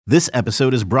This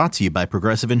episode is brought to you by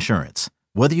Progressive Insurance.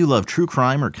 Whether you love true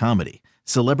crime or comedy,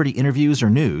 celebrity interviews or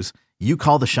news, you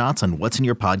call the shots on what's in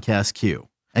your podcast queue.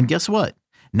 And guess what?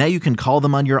 Now you can call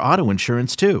them on your auto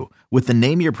insurance too with the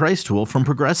Name Your Price tool from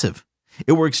Progressive.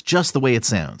 It works just the way it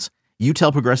sounds. You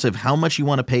tell Progressive how much you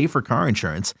want to pay for car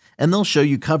insurance, and they'll show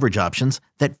you coverage options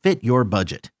that fit your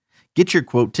budget. Get your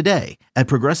quote today at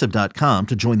Progressive.com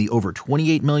to join the over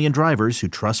 28 million drivers who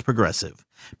trust Progressive.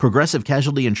 Progressive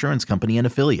Casualty Insurance Company and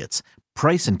Affiliates.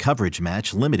 Price and coverage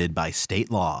match limited by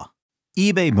state law.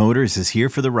 eBay Motors is here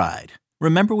for the ride.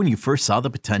 Remember when you first saw the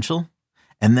potential?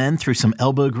 And then through some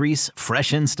elbow grease,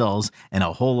 fresh installs, and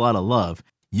a whole lot of love,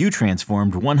 you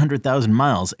transformed 100,000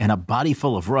 miles and a body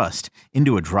full of rust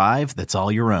into a drive that's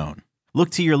all your own.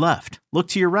 Look to your left. Look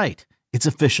to your right. It's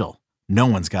official. No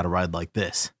one's got a ride like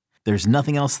this. There's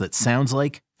nothing else that sounds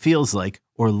like, feels like,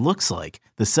 or looks like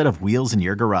the set of wheels in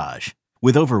your garage.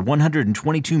 With over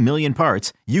 122 million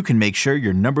parts, you can make sure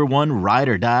your number one ride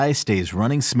or die stays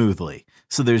running smoothly.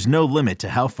 So there's no limit to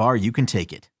how far you can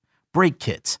take it. Brake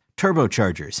kits,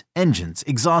 turbochargers, engines,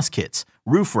 exhaust kits,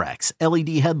 roof racks, LED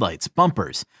headlights,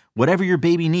 bumpers, whatever your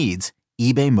baby needs,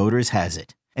 eBay Motors has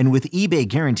it. And with eBay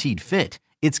Guaranteed Fit,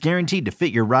 it's guaranteed to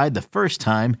fit your ride the first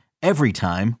time, every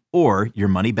time, or your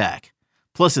money back.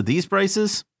 Plus, at these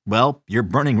prices, well, you're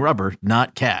burning rubber,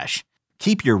 not cash.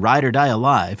 Keep your ride or die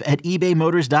alive at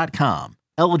ebaymotors.com.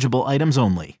 Eligible items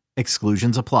only.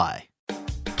 Exclusions apply.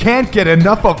 Can't get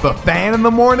enough of the Fan in the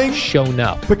morning? Shown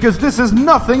up. Because this is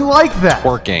nothing like that.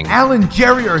 Working. Al and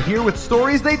Jerry are here with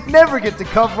stories they'd never get to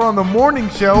cover on the morning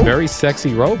show. Very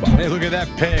sexy robot. Hey, look at that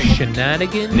pig.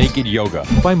 Shenanigans. Naked yoga.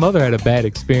 My mother had a bad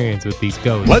experience with these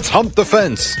ghosts. Let's hump the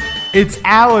fence. It's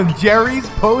Al and Jerry's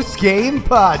post-game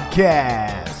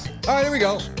podcast. All right, here we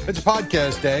go. It's a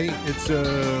podcast day. It's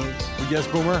yes,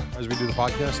 Boomer, as we do the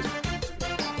podcast.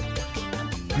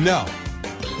 No,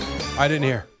 I didn't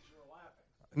hear.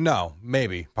 No,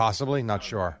 maybe, possibly, not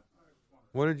sure.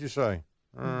 What did you say?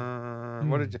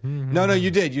 What did you? No, you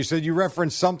did. You said you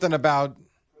referenced something about.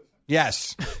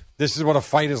 Yes, this is what a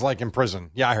fight is like in prison.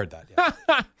 Yeah, I heard that.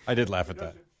 Yeah. I did laugh at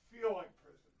that.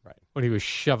 Right. When he was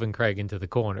shoving Craig into the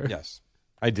corner. Yes,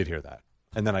 I did hear that,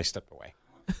 and then I stepped away.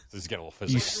 Just get a little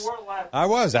physical. I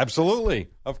was, absolutely.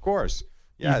 Of course.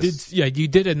 Yes. You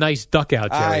did a nice duck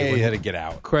out, Jerry. I had to get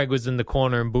out. Craig was in the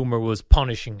corner and Boomer was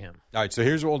punishing him. All right, so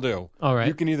here's what we'll do. All right.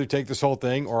 You can either take this whole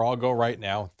thing or I'll go right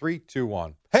now. 3, 2,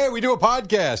 1. Hey, we do a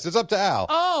podcast. It's up to Al.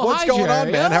 Oh, what's hi, going Jerry.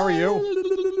 on, man? How are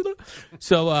you?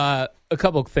 So, a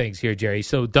couple of things here, Jerry.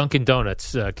 So, Dunkin'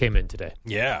 Donuts came in today.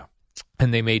 Yeah.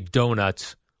 And they made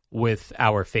donuts with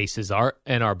our faces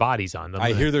and our bodies on them.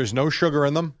 I hear there's no sugar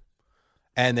in them,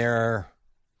 and they're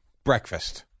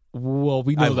breakfast. Well,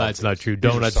 we know that's not true.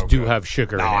 Donuts so do good. have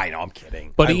sugar in it. I know, I'm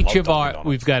kidding. But I each love of Dunkin' Donuts.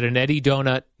 we've got an Eddie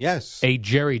donut, Yes. a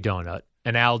Jerry donut,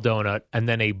 an Al donut, and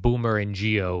then a Boomer and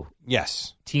Geo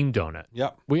Yes. team donut.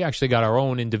 Yep. We actually got our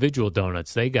own individual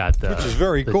donuts. They got the Which is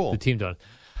very cool. The team donut.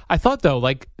 I thought though,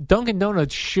 like Dunkin'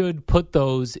 Donuts should put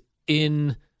those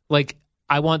in, like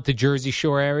I want the Jersey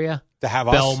Shore area, To have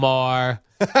Belmar,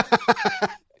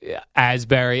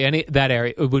 Asbury, that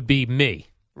area. It would be me,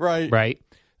 right?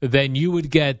 Then you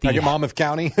would get the like in Monmouth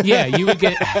County. yeah, you would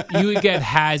get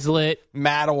Hazlitt,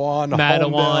 Matawan,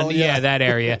 Holmdel, yeah, that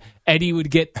area. Eddie would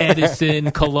get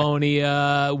Edison,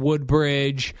 Colonia,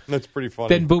 Woodbridge. That's pretty funny.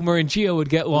 Then Boomer and Geo would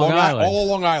get Long Island. All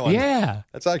Long Island. Yeah.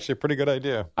 That's actually a pretty good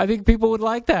idea. I think people would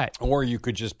like that. Or you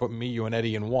could just put me, you, and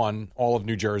Eddie in one, all of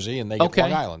New Jersey, and they get Okay.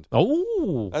 Long Island.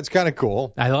 Oh, That's kind of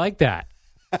cool. I like that.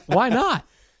 Why not?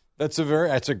 That's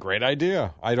a great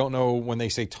idea. I don't know when they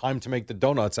say time to make the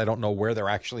donuts, I don't know where they're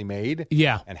actually made.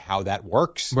 Yeah. And how that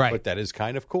works. Right. But that is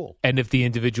kind of cool. And if the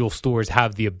individual stores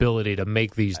have the ability to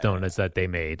make these donuts that they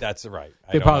made, That's right.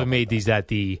 they probably made these at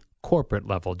the corporate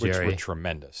level, which Jerry. were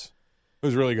tremendous. It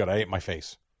was really good. I ate my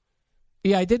face.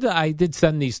 Yeah, I did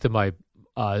send these to my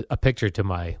a picture to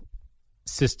my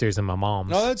sisters and my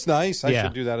moms. No, that's nice. I Yeah.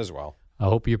 should do that as well. I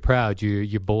hope you're proud.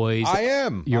 Your boys. I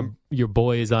am. Your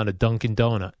boy is on a Dunkin'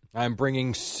 Donut. I'm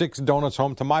bringing 6 donuts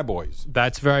home to my boys.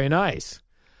 That's very nice.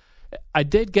 I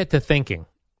did get to thinking.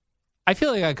 I feel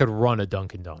like I could run a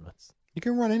Dunkin' Donuts. You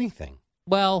can run anything.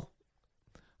 Well,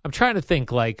 I'm trying to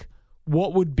think, like,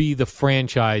 what would be the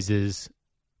franchises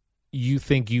you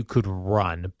think you could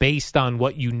run based on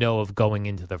what you know of going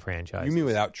into the franchise? You mean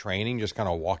without training, just kind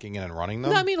of walking in and running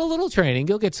them? No, I mean a little training.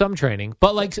 You'll get some training,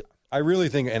 but like, I really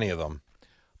think any of them.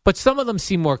 but some of them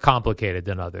seem more complicated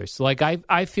than others. Like I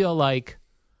feel like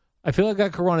I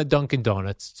could run a Dunkin'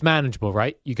 Donuts. It's manageable,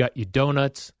 right? You got your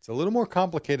donuts. It's a little more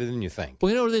complicated than you think.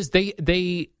 Well, you know what it is?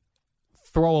 They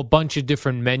throw a bunch of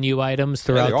different menu items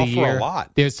throughout they the offer year. a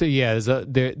lot.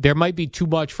 There might be too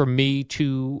much for me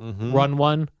to run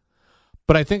one,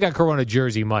 but I think I could run a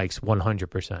Jersey Mike's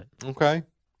 100%. Okay.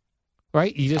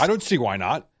 Right? I don't see why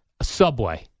not. A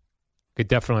Subway. Could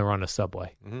definitely run a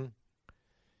Subway. Mm-hmm.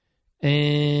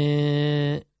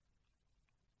 And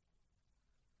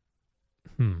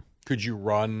Could you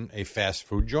run a fast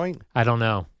food joint? I don't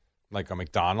know. Like a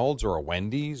McDonald's or a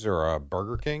Wendy's or a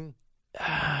Burger King?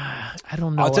 I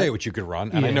don't know. I'll tell you what you could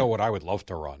run, and I Yeah. know what I would love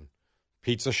to run.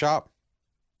 Pizza shop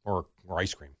or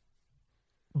ice cream.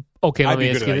 Okay, let I'd me be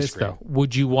ask good you at ice this, though. cream.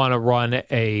 Would you want to run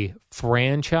a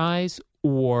franchise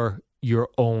or your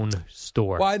own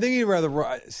store? Well, I think you'd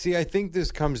rather see. I think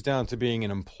this comes down to being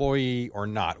an employee or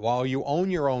not. While you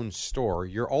own your own store,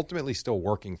 you're ultimately still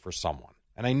working for someone.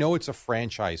 And I know it's a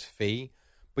franchise fee,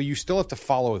 but you still have to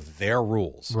follow their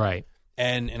rules. Right.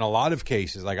 And in a lot of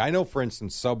cases, like I know, for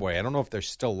instance, Subway, I don't know if they're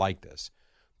still like this,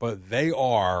 but they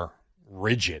are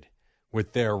rigid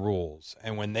with their rules.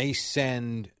 And when they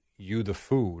send you the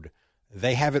food,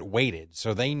 they have it weighted.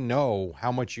 So they know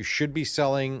how much you should be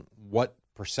selling, what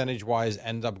percentage-wise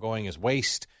ends up going as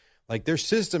waste. Like their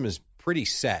system is pretty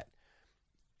set.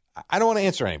 I don't want to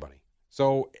answer anybody.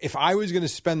 So if I was going to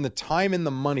spend the time and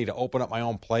the money to open up my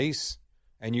own place,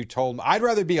 and you told me I'd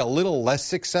rather be a little less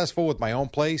successful with my own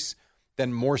place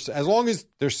than more, as long as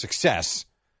there's success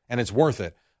and it's worth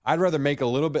it. I'd rather make a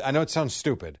little bit. I know it sounds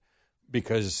stupid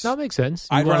because That makes sense.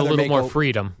 You I'd want a rather little make more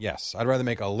freedom. Yes, I'd rather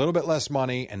make a little bit less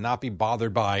money and not be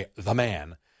bothered by the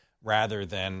man, rather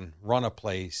than run a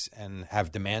place and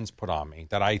have demands put on me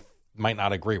that I might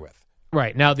not agree with.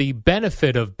 Right. Now, the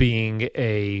benefit of being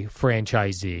a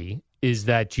franchisee is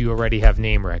that you already have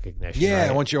name recognition. Yeah, right?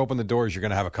 and once you open the doors, you're going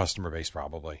to have a customer base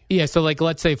probably. Yeah, so like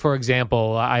let's say, for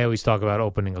example, I always talk about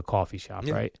opening a coffee shop,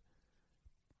 Yeah. right?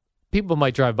 People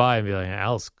might drive by and be like,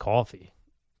 Al's Coffee.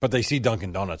 But they see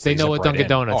Dunkin' Donuts. They know zip what right Dunkin' in.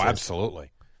 Donuts Oh, is.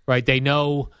 absolutely. Right? They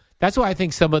know. That's why I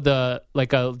think some of the,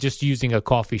 like just using a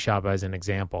coffee shop as an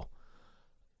example,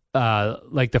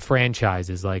 like the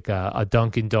franchises, like a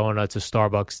Dunkin' Donuts, a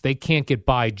Starbucks, they can't get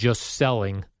by just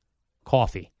selling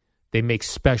coffee. They make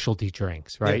specialty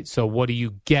drinks, right? Yeah. So what do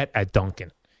you get at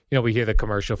Dunkin'? You know, we hear the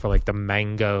commercial for like the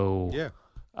mango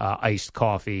iced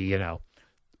coffee, you know,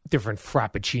 different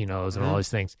frappuccinos and all these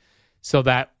things. So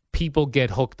that people get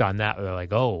hooked on that. They're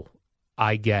like, oh,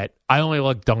 I only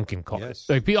like Dunkin' coffee. Yes.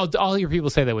 Like I'll hear people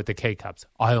say that with the K-Cups.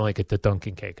 I only get the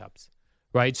Dunkin' K-Cups,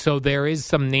 right? So there is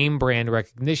some name brand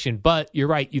recognition, but you're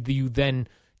right. You then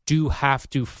do have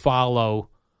to follow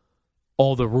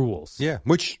all the rules. Yeah,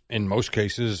 which in most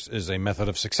cases is a method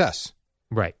of success.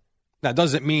 Right. That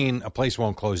doesn't mean a place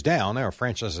won't close down. There are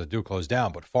franchises that do close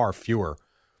down, but far fewer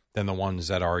than the ones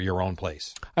that are your own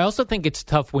place. I also think it's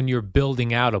tough when you're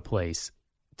building out a place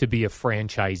to be a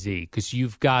franchisee because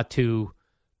you've got to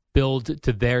build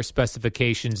to their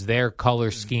specifications, their color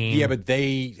scheme. Yeah, but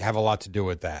they have a lot to do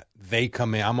with that. They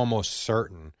come in, I'm almost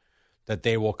certain that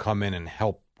they will come in and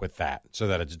help with that so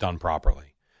that it's done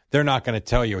properly. They're not going to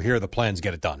tell you, here are the plans,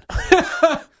 get it done.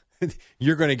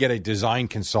 You're going to get a design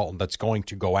consultant that's going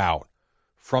to go out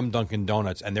from Dunkin'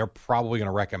 Donuts, and they're probably going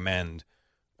to recommend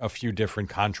a few different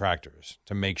contractors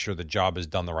to make sure the job is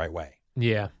done the right way.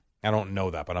 Yeah. I don't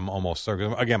know that, but I'm almost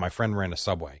certain. Again, my friend ran a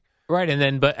Subway. Right, and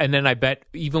then I bet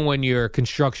even when your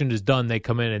construction is done, they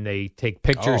come in and they take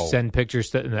pictures, Oh. send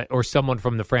pictures to, or someone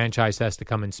from the franchise has to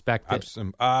come inspect it.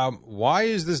 Why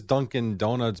is this Dunkin'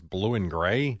 Donuts blue and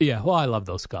gray? Yeah, well, I love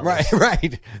those colors. Right,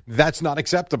 right. That's not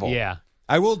acceptable. Yeah.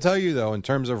 I will tell you, though, in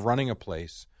terms of running a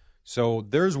place, so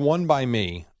there's one by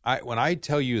me. When I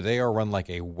tell you they are run like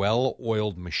a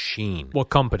well-oiled machine. What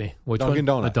company? Which Dunkin'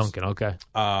 one? Donuts. Dunkin', okay.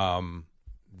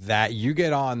 That you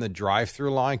get on the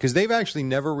drive-through line, because they've actually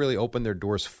never really opened their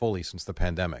doors fully since the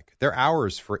pandemic. Their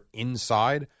hours for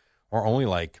inside are only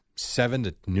like 7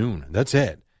 to noon. That's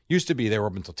it. Used to be they were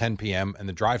open until 10 p.m. and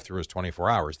the drive-through is 24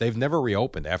 hours. They've never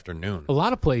reopened after noon. A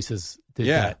lot of places did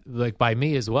Yeah. that, like by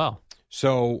me as well.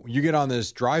 So you get on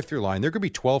this drive-through line. There could be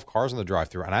 12 cars on the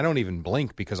drive-through, and I don't even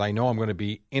blink because I know I'm going to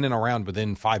be in and around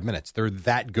within 5 minutes. They're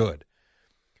that good.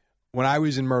 When I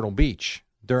was in Myrtle Beach,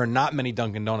 there are not many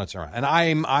Dunkin' Donuts around, and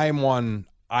I'm one.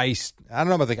 I don't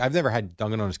know about I've never had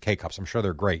Dunkin' Donuts K-Cups. I'm sure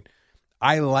they're great.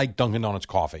 I like Dunkin' Donuts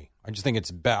coffee. I just think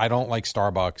it's I don't like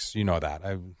Starbucks. You know that.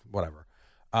 Whatever.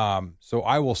 So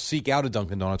I will seek out a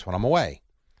Dunkin' Donuts when I'm away.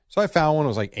 So I found one. It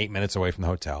was like 8 minutes away from the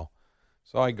hotel.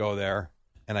 So I go there.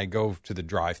 And I go to the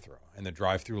drive-thru, and the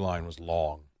drive-thru line was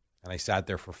long. And I sat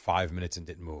there for 5 minutes and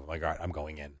didn't move. I'm like, all right, I'm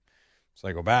going in. So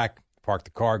I go back, park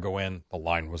the car, go in. The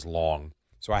line was long.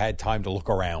 So I had time to look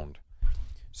around.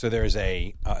 So there's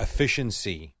a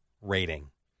efficiency rating.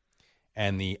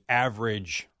 and the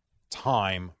average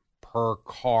time per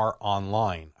car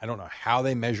online. I don't know how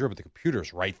they measure it, but the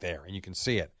computer's right there, and you can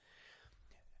see it.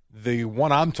 The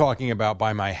one I'm talking about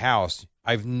by my house,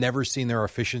 I've never seen their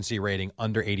efficiency rating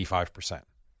under 85%.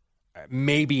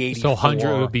 Maybe 84. So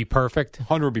 100 would be perfect?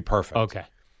 100 would be perfect. Okay.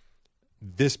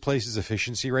 This place's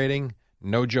efficiency rating,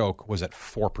 no joke, was at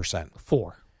 4%.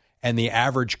 4. And the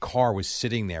average car was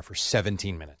sitting there for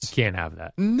 17 minutes. Can't have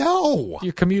that. No.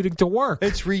 You're commuting to work.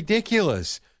 It's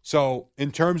ridiculous. So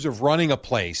in terms of running a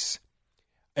place,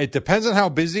 it depends on how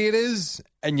busy it is,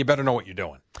 and you better know what you're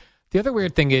doing. The other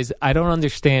weird thing is I don't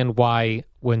understand why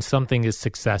when something is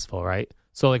successful, right?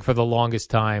 So like for the longest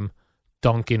time,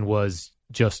 Dunkin' was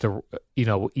just a,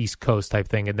 East Coast type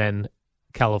thing, and then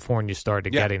California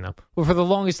started getting them. Well, for the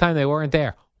longest time, they weren't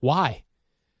there. Why?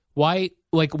 Why?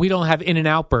 Like, we don't have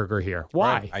In-N-Out Burger here.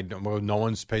 Why? Right. I don't. Well, no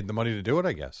one's paid the money to do it,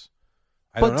 I guess.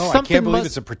 I But don't know. I something can't believe must-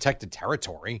 it's a protected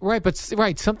territory. Right, but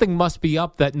something must be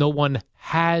up that no one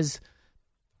has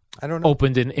I don't know.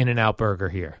 opened an In-N-Out Burger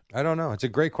here. I don't know. It's a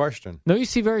great question. No, you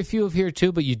see very few of here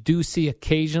too, but you do see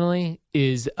occasionally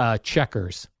is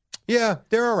Checkers. Yeah,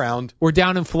 they're around. We're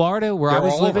down in Florida where I They're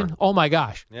was all living. over. Oh my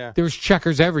gosh, Yeah. there's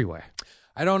Checkers everywhere.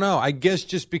 I don't know. I guess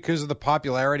just because of the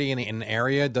popularity in an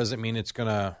area doesn't mean it's going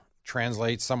to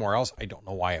translate somewhere else. I don't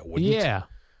know why it wouldn't. Yeah,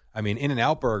 I mean,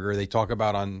 In-N-Out Burger, they talk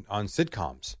about on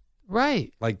sitcoms.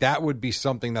 right. Like, that would be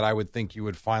something that I would think you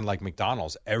would find like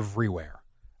McDonald's everywhere.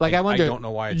 Like, I wonder. I don't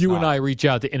know why it's you not. and I reach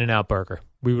out to In-N-Out Burger.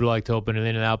 We would like to open an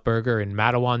In-N-Out Burger in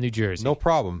Matawan, New Jersey. No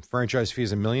problem. Franchise fee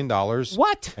is $1 million.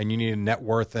 What? And you need a net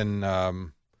worth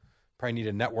probably need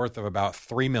a net worth of about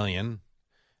 $3 million.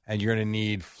 And you're going to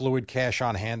need fluid cash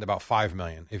on hand about $5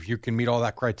 million. If you can meet all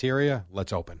that criteria,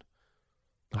 let's open.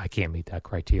 I can't meet that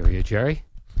criteria, Jerry.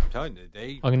 I'm telling you,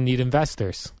 they. I'm going to need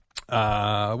investors.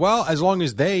 Well, as long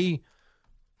as they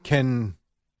can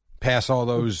pass all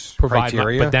those Provide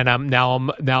criteria. but then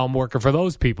I'm working for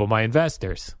those people, my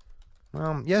investors.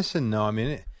 Yes and no. I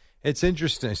mean, it's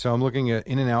interesting. So I'm looking at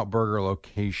In-N-Out Burger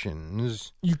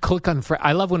locations. You click on.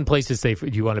 I love when places say, "Do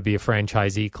you want to be a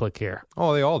franchisee?" Click here.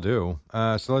 Oh, they all do.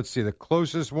 So let's see. The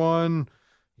closest one.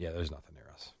 Yeah, there's nothing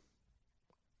near us.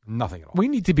 Nothing at all. We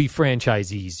need to be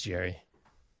franchisees, Jerry.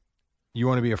 You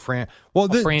want to be a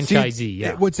franchisee,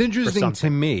 yeah, What's for interesting to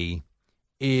something. me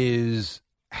is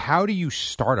how do you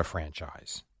start a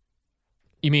franchise?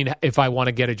 You mean if I want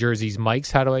to get a Jersey's Mike's,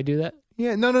 how do I do that?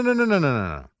 Yeah,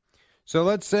 no. So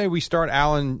let's say we start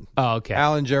Alan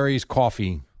Jerry's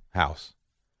Coffee House.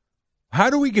 How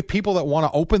do we get people that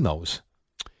want to open those?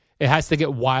 It has to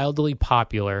get wildly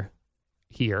popular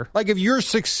here. Like if you're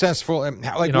successful, like In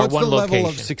our what's the one level of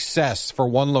location. success for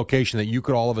one location that you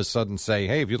could all of a sudden say,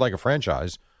 hey, if you'd like a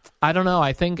franchise? I don't know.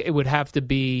 I think it would have to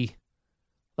be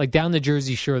like down the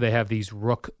Jersey Shore. They have these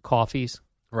Rook coffees.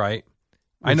 Right.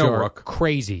 I which know are Rook.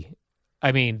 Crazy.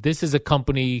 I mean, this is a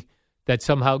company that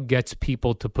somehow gets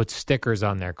people to put stickers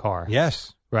on their car.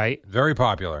 Yes. Right? Very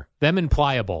popular. Them and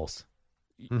Pliables.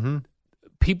 Mm-hmm.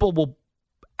 People will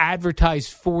advertise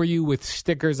for you with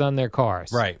stickers on their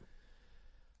cars. Right.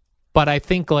 But I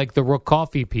think like the Rook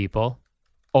Coffee people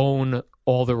own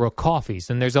all the Rook coffees,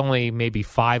 and there's only maybe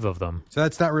 5 of them. So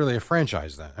that's not really a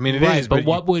franchise then. I mean, it is, Right, but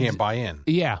what you would- can't buy in.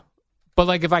 Yeah. But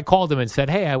like if I called them and said,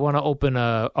 hey, I want to open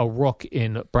a Rook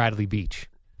in Bradley Beach,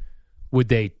 would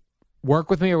they work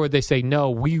with me or would they say, no,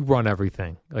 we run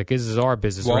everything? Like this is our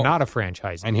business. We're Well, not a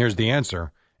franchise. And here's the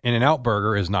answer. In-N-Out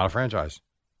Burger is not a franchise.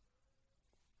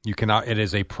 You cannot. It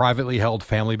is a privately held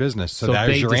family business. So, So that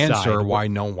they is your decide answer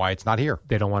why it's not here.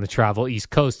 They don't want to travel East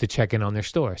Coast to check in on their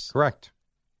stores. Correct.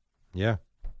 Yeah.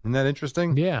 Isn't that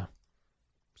interesting? Yeah.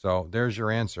 So there's your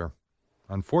answer.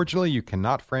 Unfortunately, you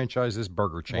cannot franchise this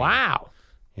burger chain. Wow.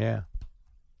 Yeah.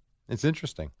 It's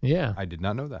interesting. Yeah. I did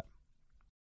not know that.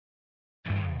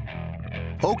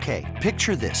 Okay,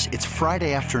 picture this. It's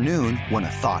Friday afternoon when a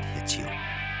thought hits you.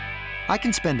 I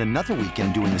can spend another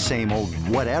weekend doing the same old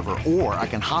whatever, or I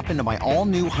can hop into my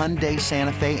all-new Hyundai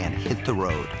Santa Fe and hit the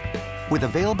road. With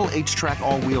available H-Track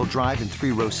all-wheel drive and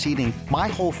 3-row seating, my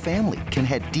whole family can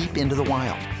head deep into the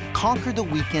wild. Conquer the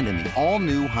weekend in the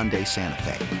all-new Hyundai Santa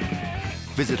Fe.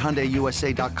 Visit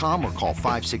HyundaiUSA.com or call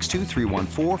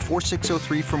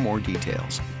 562-314-4603 for more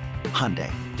details.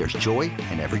 Hyundai, there's joy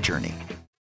in every journey.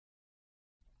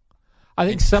 I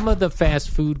think some of the fast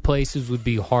food places would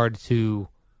be hard to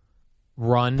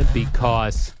run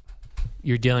because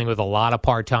you're dealing with a lot of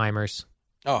part-timers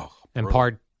Oh. and brutal.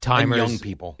 part-timers. And young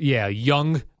people. Yeah,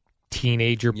 young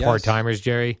teenager Yes. part-timers,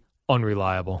 Jerry.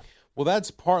 Unreliable. Well,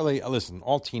 that's partly, listen,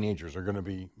 all teenagers are going to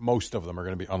be, most of them are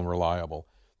going to be unreliable.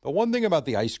 The one thing about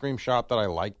the ice cream shop that I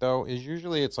like, though, is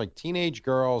usually it's like teenage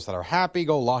girls that are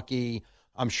happy-go-lucky,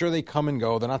 I'm sure they come and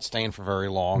go. They're not staying for very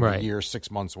long, Right. a year,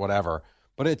 6 months, whatever.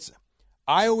 But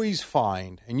I always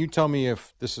find, and you tell me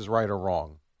if this is right or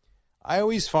wrong, I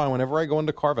always find whenever I go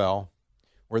into Carvel,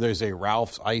 where there's a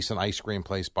Ralph's Ice and Ice Cream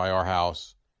place by our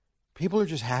house, people are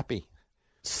just happy.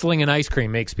 Slinging ice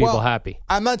cream makes people happy.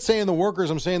 I'm not saying the workers.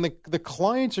 I'm saying the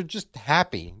clients are just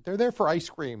happy. They're there for ice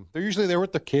cream. They're usually there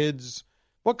with their kids.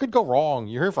 What could go wrong?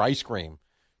 You're here for ice cream.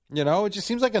 You know, it just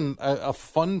seems like a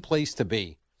fun place to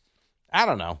be. I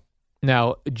don't know.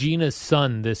 Now, Gina's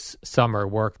son this summer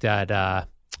worked at,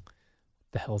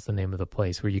 the hell's the name of the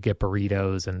place where you get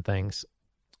burritos and things?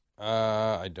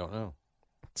 I don't know.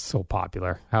 It's so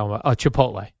popular.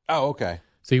 Chipotle. Oh, okay.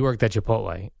 So he worked at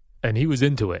Chipotle, and he was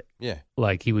into it. Yeah.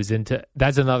 Like he was into,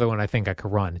 that's another one I think I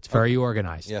could run. It's very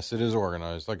organized. Yes, it is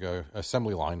organized, like a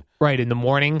assembly line. Right. In the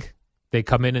morning, they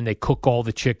come in and they cook all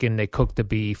the chicken. They cook the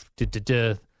beef.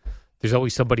 There's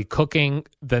always somebody cooking.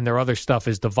 Then their other stuff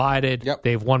is divided. Yep.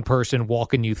 They have one person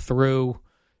walking you through.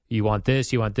 You want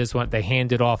this, you want this one. They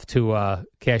hand it off to a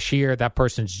cashier. That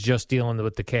person's just dealing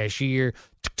with the cashier.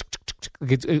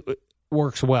 It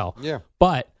works well. Yeah.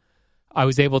 But I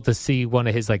was able to see one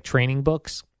of his like training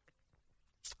books.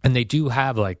 And they do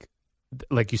have like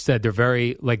you said, they're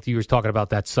very, like you were talking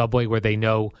about that Subway where they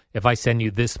know if I send you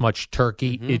this much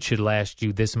turkey, it should last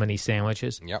you this many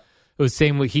sandwiches. Yep. It was the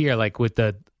same with here, like with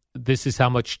this is how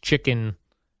much chicken,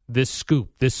 this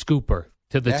scooper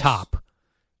to the top.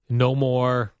 No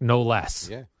more, no less.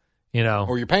 Yeah. You know.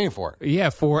 Or you're paying for it. Yeah,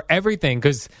 for everything.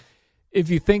 Because if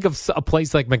you think of a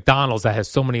place like McDonald's that has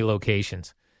so many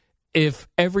locations, if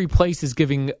every place is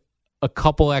giving a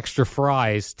couple extra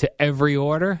fries to every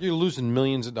order You're losing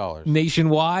millions of dollars.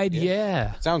 nationwide,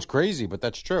 yeah. Sounds crazy, but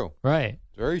that's true. Right.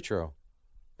 It's very true.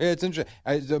 Yeah, it's interesting.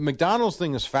 The McDonald's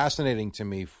thing is fascinating to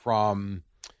me from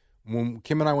when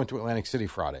Kim and I went to Atlantic City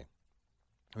Friday.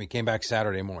 We came back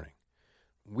Saturday morning.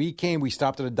 We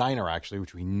stopped at a diner, actually,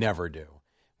 which we never do.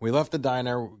 We left the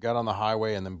diner, got on the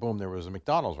highway, and then boom, there was a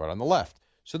McDonald's right on the left.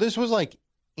 So this was like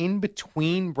in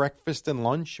between breakfast and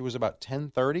lunch. It was about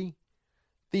 10:30.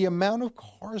 The amount of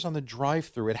cars on the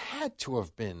drive-thru, it had to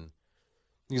have been,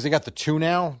 because they got the two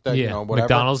now, that, yeah, you know, whatever.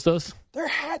 McDonald's does? There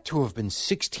had to have been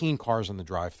 16 cars on the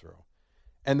drive-thru.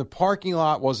 And the parking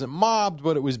lot wasn't mobbed,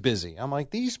 but it was busy. I'm like,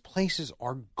 these places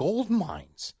are gold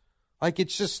mines. Like,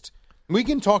 it's just, we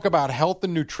can talk about health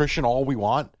and nutrition all we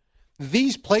want.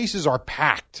 These places are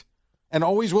packed and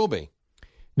always will be.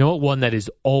 You know what one that is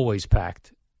always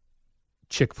packed?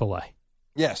 Chick-fil-A.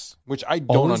 Yes, which I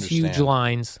don't Always understand. huge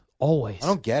lines. Always. I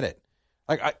don't get it.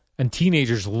 And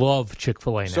teenagers love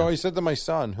Chick-fil-A now. So I said to my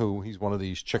son, he's one of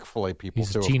these Chick-fil-A people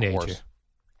He's too, a teenager. of course.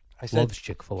 I said, Loves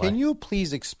Chick-fil-A. Can you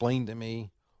please explain to me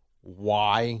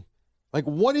why? Like,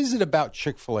 what is it about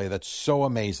Chick-fil-A that's so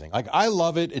amazing? Like, I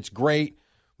love it. It's great.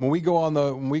 When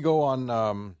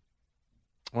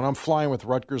I'm flying with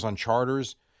Rutgers on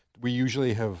charters, we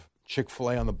usually have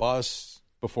Chick-fil-A on the bus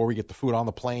before we get the food on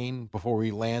the plane, before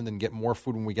we land and get more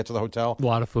food when we get to the hotel. A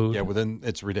lot of food. Yeah,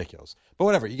 it's ridiculous. But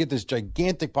whatever, you get this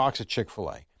gigantic box of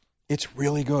Chick-fil-A. It's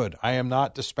really good. I am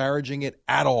not disparaging it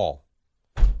at all.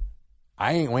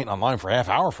 I ain't waiting online for a half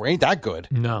hour for it. Ain't that good.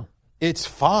 No. It's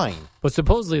fine. But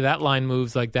supposedly that line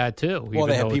moves like that too. Well,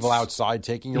 they have people outside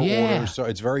taking your Yeah. orders, so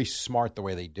it's very smart the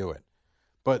way they do it.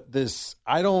 But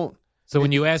So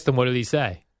when you asked him, what did he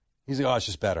say? he's like, oh, it's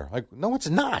just better. Like, no, it's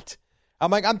not. I'm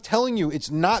like, I'm telling you,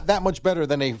 it's not that much better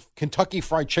than a Kentucky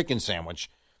Fried Chicken sandwich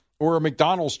or a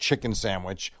McDonald's chicken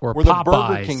sandwich Or the Burger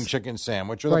Popeyes. King chicken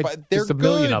sandwich. Or Right, they're just a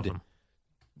million of good. them.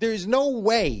 There's no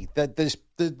way that this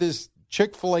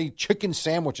Chick-fil-A chicken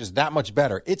sandwich is that much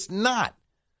better. It's not.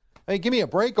 I mean, give me a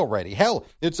break already. Hell,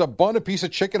 it's a bun, a piece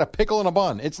of chicken, a pickle, and a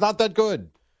bun. It's not that good.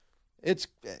 It's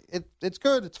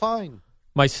good. It's fine.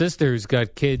 My sister's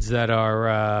got kids that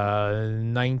are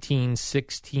 19,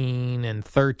 16, and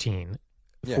 13.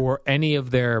 Yeah. For any of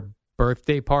their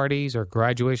birthday parties or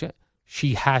graduation,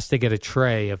 she has to get a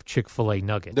tray of Chick-fil-A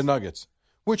nuggets. The nuggets,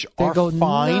 which They are go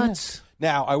fine. nuts.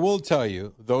 Now, I will tell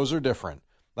you, those are different.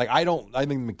 Like, I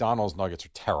think McDonald's nuggets are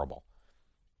terrible.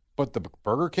 But the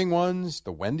Burger King ones,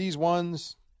 the Wendy's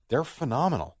ones, they're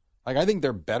phenomenal. Like, I think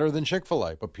they're better than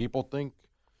Chick-fil-A. But people think,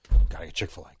 gotta get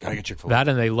Chick-fil-A. That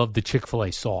and they love the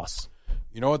Chick-fil-A sauce.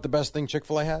 You know what the best thing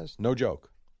Chick-fil-A has? No joke.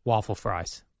 Waffle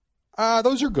fries.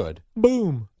 Those are good.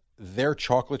 Boom. Their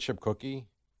chocolate chip cookie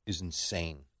is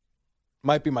insane.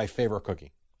 Might be my favorite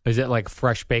cookie. Is it like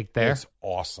fresh baked there? It's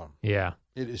awesome. Yeah.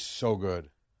 It is so good.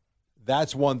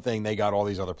 That's one thing they got all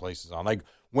these other places on. Like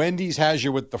Wendy's has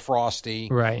you with the Frosty.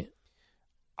 Right.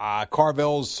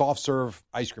 Carvel's soft serve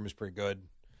ice cream is pretty good.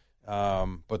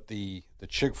 But the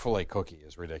Chick-fil-A cookie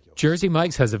is ridiculous. Jersey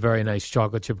Mike's has a very nice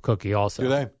chocolate chip cookie also. Do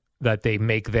they? that they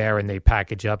make there and they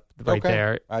package up right Okay.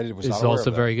 there was is not aware also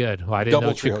of that. very good. Well, I didn't know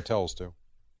Doubletree hotels too.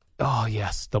 Oh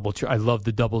yes, DoubleTree. I love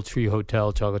the DoubleTree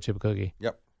Hotel chocolate chip cookie.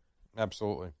 Yep,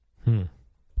 absolutely. Hmm.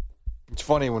 It's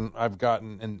funny when I've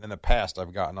gotten in the past.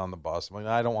 I've gotten on the bus. I'm like,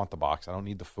 I don't want the box. I don't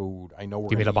need the food. I know we're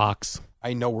Give me gonna the eat. box.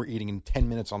 I know we're eating in 10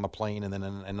 minutes on the plane and then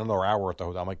in another hour at the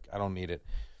hotel. I'm like, I don't need it.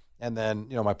 And then,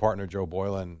 my partner, Joe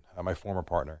Boylan, my former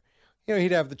partner,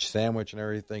 he'd have the sandwich and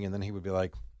everything. And then he would be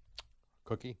like,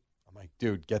 cookie? I'm like,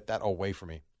 dude, get that away from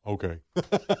me. Okay.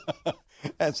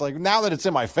 And it's like, now that it's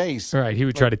in my face. All right, he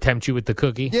would try to tempt you with the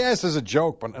cookie. Yes, as a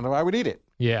joke, but I would eat it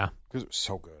Yeah. because it was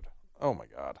so good. Oh, my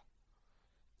God.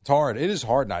 It's hard. It is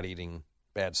hard not eating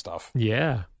bad stuff,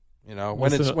 Yeah.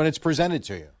 when it's presented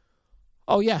to you.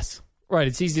 Oh, yes. Right.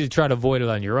 It's easy to try to avoid it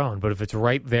on your own, but if it's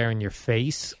right there in your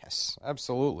face, Yes,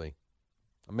 absolutely.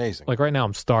 Amazing. like right now,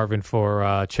 I'm starving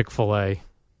for Chick-fil-A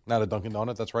Not a Dunkin'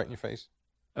 Donuts, that's right in your face.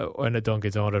 and a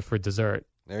Dunkin' Donut for dessert.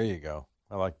 There you go.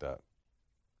 I like that.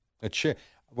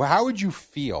 Well, how would you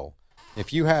feel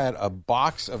if you had a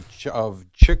box of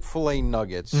Chick-fil-A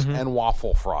nuggets and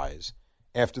waffle fries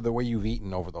after the way you've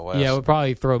eaten over the last? Yeah, it would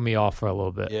probably throw me off for a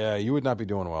little bit. Yeah, you would not be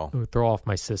doing well. It would throw off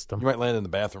my system. You might land in the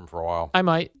bathroom for a while. I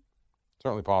might.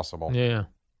 Certainly possible. Yeah.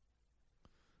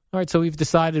 All right, so we've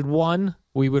decided, one,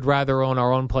 we would rather own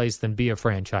our own place than be a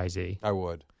franchisee. I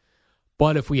would.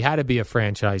 But if we had to be a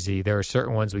franchisee, there are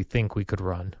certain ones we think we could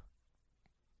run.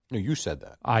 No, you said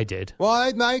that. I did. Well,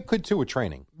 I could too with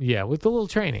training. Yeah, with a little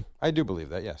training. I do believe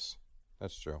that, yes.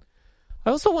 That's true.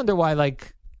 I also wonder why,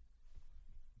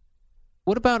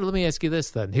 what about, let me ask you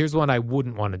this then. Here's one I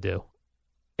wouldn't want to do.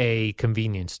 A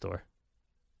convenience store.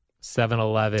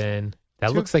 7-Eleven.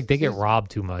 That looks like they get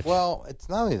robbed too much. Well, it's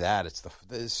not only that.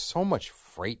 There's so much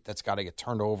freight that's got to get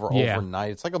turned over Yeah.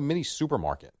 overnight. It's like a mini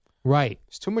supermarket. Right.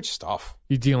 It's too much stuff.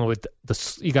 You're dealing with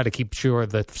you got to keep sure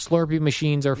the Slurpee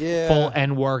machines are Yeah. full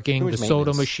and working, Too the much soda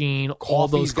maintenance. machine, all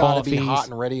those Coffee's got to coffees. be hot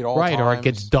and ready at all right, times. or it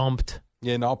gets dumped.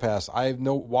 Yeah, no, I'll pass. I have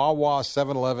no Wawa,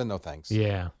 7-Eleven, no thanks.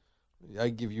 Yeah. I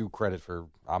give you credit for,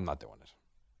 I'm not doing it.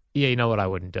 Yeah, you know what I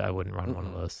wouldn't do? I wouldn't run one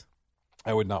of those.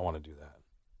 I would not want to do that.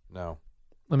 No.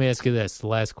 Let me ask you this. The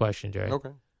last question, Jerry.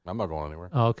 Okay. I'm not going anywhere.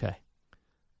 Oh, okay.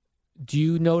 Do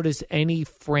you notice any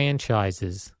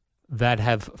franchises that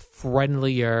have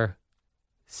friendlier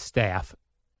staff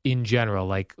in general?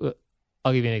 Like,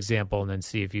 I'll give you an example and then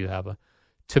see if you have a.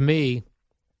 To me,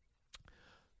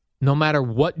 no matter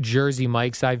what Jersey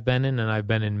Mike's I've been in, and I've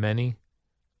been in many,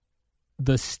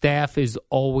 the staff is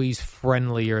always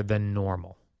friendlier than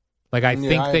normal. Like, I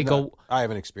think they go I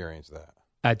haven't experienced that.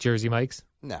 at Jersey Mike's.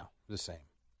 No, the same.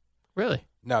 Really?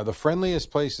 No, the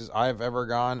friendliest places I've ever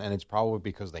gone, and it's probably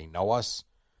because they know us,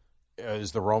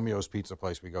 is the Romeo's Pizza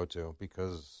place we go to,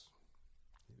 because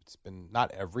it's been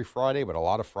not every Friday, but a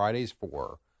lot of Fridays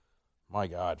for, my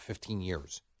God, 15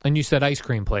 years. And you said ice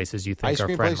cream places you think Ice are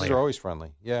cream friendlier. places are always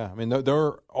friendly. Yeah, I mean,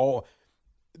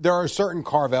 there are certain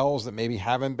Carvels that maybe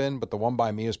haven't been, but the one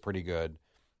by me is pretty good.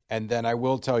 And then I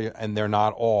will tell you, and they're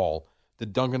not all, the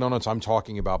Dunkin' Donuts I'm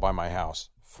talking about by my house,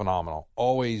 phenomenal.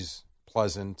 Always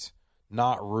pleasant,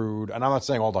 not rude. And I'm not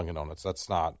saying all Dunkin' Donuts. That's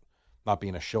not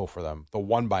being a shill for them. The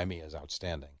one by me is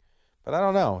outstanding. But I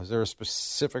don't know. Is there a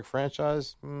specific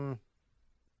franchise?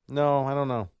 No, I don't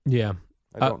know. Yeah.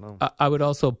 I don't know. I would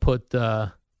also put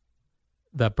that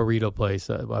burrito place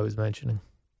I was mentioning.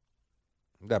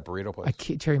 That burrito place. I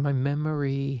can't, Jerry, my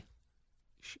memory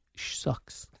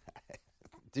sucks.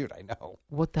 Dude, I know.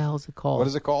 What the hell is it called? What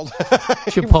is it called?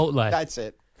 Chipotle. That's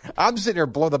it. I'm sitting here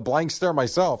blow the blank stare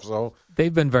myself. So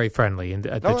They've been very friendly at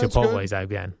the that's Chipotles I've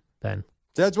been. Then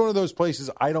that's one of those places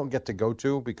I don't get to go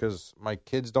to because my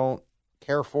kids don't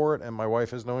care for it and my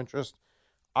wife has no interest.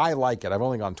 I like it. I've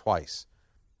only gone twice,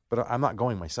 but I'm not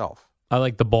going myself. I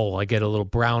like the bowl. I get a little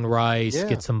brown rice, Yeah.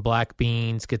 get some black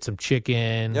beans, get some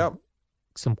chicken, Yep.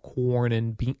 some corn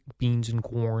and beans and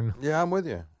corn, Yeah, I'm with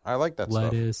you. I like that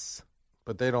stuff. lettuce.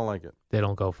 But they don't like it. They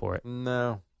don't go for it.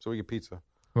 No. So we get pizza.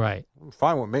 Right,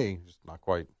 Fine with me. Just not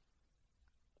quite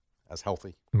as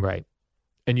healthy. right.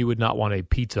 And you would not want a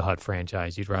Pizza Hut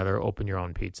franchise. You'd rather open your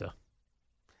own pizza.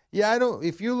 Yeah, I don't.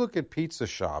 If you look at pizza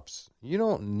shops, you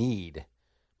don't need.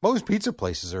 Most pizza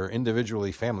places are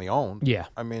individually family owned. Yeah.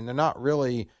 I mean, they're not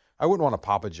really. I wouldn't want a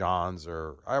Papa John's,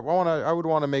 or I would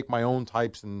want to make my own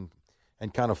types and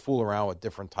kind of fool around with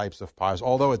different types of pies.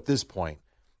 Although at this point,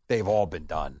 they've all been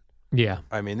done. Yeah.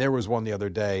 I mean, there was one the other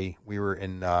day. We were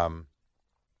in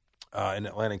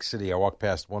Atlantic City. I walked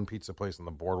past one pizza place on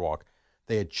the boardwalk.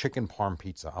 They had chicken parm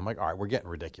pizza. I'm like, all right, we're getting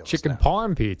ridiculous. Chicken now.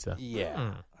 parm pizza.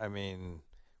 Yeah. I mean,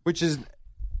 which is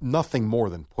nothing more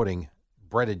than putting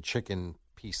breaded chicken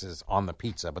pieces on the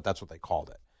pizza, but that's what they called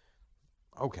it.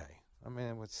 Okay. I mean,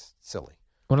 it was silly.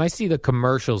 When I see the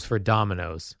commercials for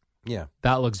Domino's, Yeah,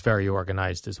 that looks very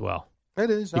organized as well. it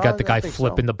is. You got the I guy think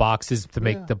flipping so. the boxes to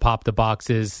make to pop the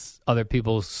boxes. Other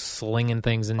people slinging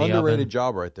things in the Underrated oven.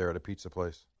 job right there at a pizza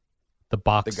place. The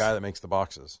box. The guy that makes the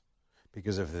boxes.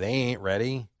 Because if they ain't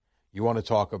ready, you want to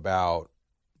talk about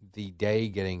the day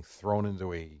getting thrown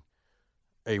into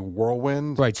a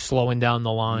whirlwind. Right, slowing down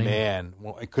the line. Man,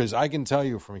 well, because I can tell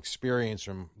you from experience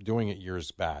from doing it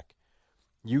years back,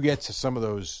 you get to some of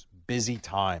those busy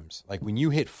times, like when you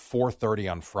hit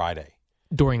 4:30 on Friday.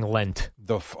 During Lent.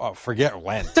 Forget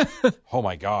Lent. Oh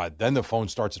my God! Then the phone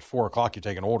starts at 4:00. You're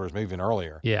taking orders, maybe even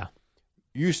earlier. Yeah.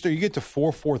 You get to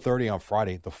 4:30 on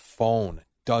Friday, the phone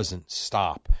doesn't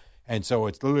stop, and so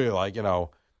it's literally like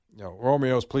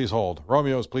Romeo's, please hold.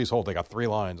 Romeo's, please hold. They got 3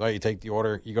 lines. You take the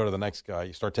order, you go to the next guy,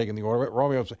 you start taking the order.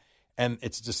 Romeo's, and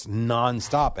it's just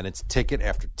nonstop, and it's ticket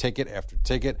after ticket after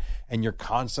ticket, and you're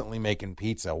constantly making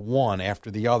pizza one after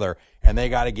the other, and they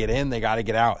got to get in, they got to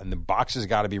get out, and the boxes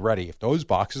got to be ready. If those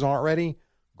boxes aren't ready,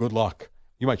 good luck.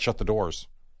 You might shut the doors.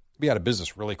 Be out of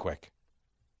business really quick.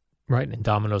 Right, and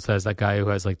Domino's has that guy who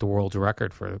has like the world's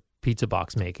record for pizza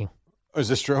box making. Is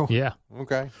this true? Yeah.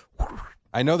 Okay.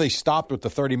 I know they stopped with the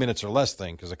 30 minutes or less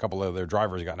thing because a couple of their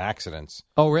drivers got in accidents.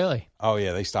 Oh, really? Oh,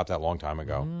 yeah, they stopped that a long time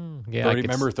ago. Yeah.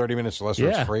 30 minutes or less where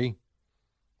Yeah. it's free?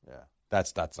 Yeah,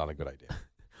 that's not a good idea.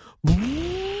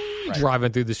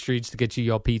 Driving through the streets to get you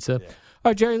your pizza. Yeah.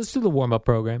 All right, Jerry, let's do the warm-up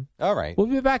program. All right. We'll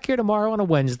be back here tomorrow on a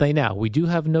Wednesday. Now, we do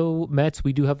have no Mets.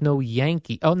 We do have no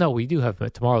Yankee. Oh, no, we do have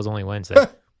Mets. Tomorrow's only Wednesday.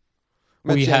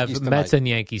 We have Yankees Mets tonight. and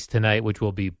Yankees tonight, which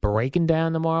we'll be breaking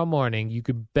down tomorrow morning. You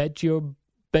could bet your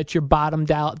bottom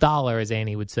dollar, as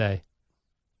Annie would say,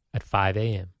 at 5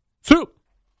 a.m. Soup.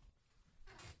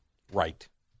 Right.